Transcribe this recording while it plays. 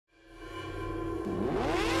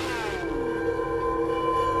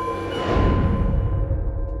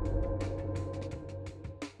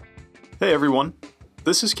Hey everyone,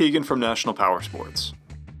 this is Keegan from National Powersports.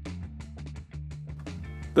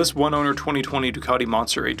 This one-owner 2020 Ducati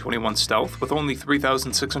Monster 821 Stealth with only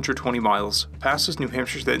 3,620 miles passes New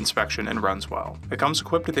Hampshire State inspection and runs well. It comes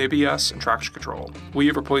equipped with ABS and traction control. We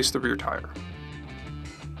have replaced the rear tire.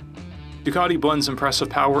 Ducati blends impressive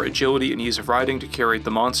power, agility, and ease of riding to curate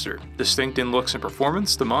the Monster. Distinct in looks and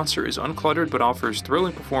performance, the Monster is uncluttered but offers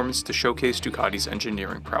thrilling performance to showcase Ducati's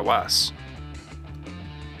engineering prowess.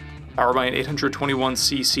 Powered by an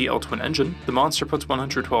 821cc L-twin engine, the Monster puts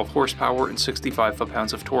 112 horsepower and 65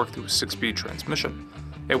 foot-pounds of torque through a 6-speed transmission.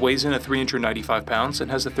 It weighs in at 395 pounds and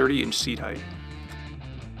has a 30-inch seat height.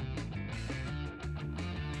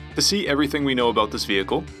 To see everything we know about this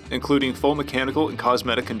vehicle, including full mechanical and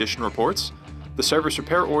cosmetic condition reports, the service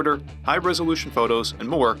repair order, high-resolution photos, and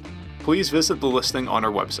more, please visit the listing on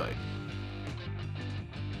our website.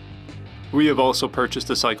 We have also purchased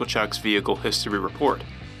the CycleCheck's Vehicle History Report.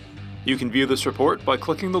 You can view this report by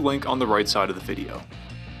clicking the link on the right side of the video.